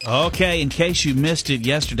Okay, in case you missed it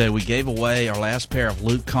yesterday, we gave away our last pair of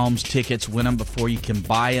Luke Combs tickets. Win them before you can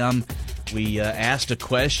buy them. We asked a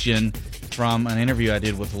question from an interview I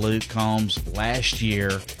did with Luke Combs last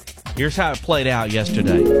year. Here's how it played out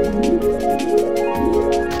yesterday.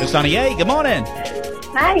 Miss Donnie, hey, good morning.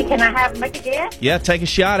 Hi, can I make a guess? Yeah, take a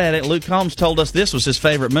shot at it. Luke Combs told us this was his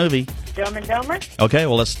favorite movie. Dumb and Dumber? Okay,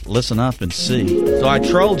 well, let's listen up and see. So I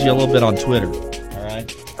trolled you a little bit on Twitter, all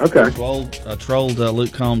right? Okay. Trolled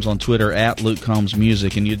Luke Combs on Twitter, at Luke Combs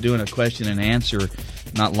Music, and you're doing a question and answer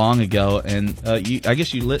not long ago, and I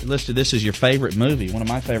guess you listed this as your favorite movie, one of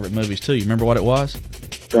my favorite movies, too. You remember what it was?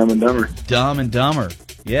 Dumb and Dumber. Dumb and Dumber.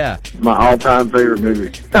 Yeah. My all-time favorite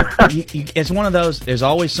movie. It's one of those, there's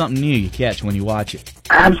always something new you catch when you watch it.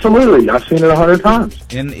 Absolutely. I've seen it 100 times.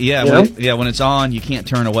 And when it's on, you can't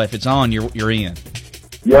turn away. If it's on, you're in.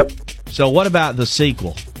 Yep. So what about the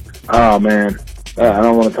sequel? Oh, man. I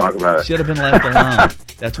don't want to talk about it. Should have been left alone.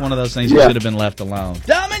 That's one of those things that should have been left alone.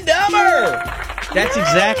 Dumb and Dumber! That's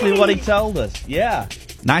exactly what he told us. Yeah.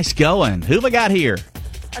 Nice going. Who have I got here?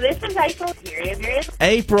 This is April here.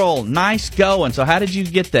 April, nice going. So how did you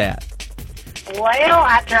get that? Well,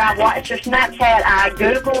 after I watched your Snapchat, I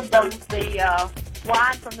Googled the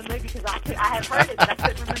line from the movie because I had heard it, but I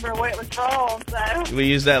couldn't remember where it was from. So we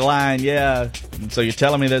used that line, yeah. And so you're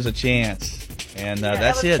telling me there's a chance. And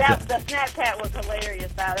that's it. The Snapchat was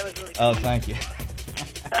hilarious. That was really Oh, thank you.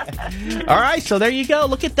 All right, so there you go.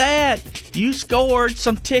 Look at that. You scored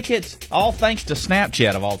some tickets, all thanks to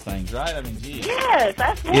Snapchat of all things, right? I mean, geez. Yes,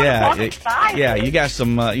 that's wonderful. Yeah, you got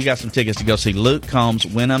some tickets to go see Luke Combs.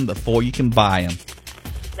 Win them before you can buy them.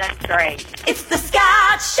 That's great. It's the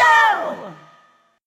Scott Show.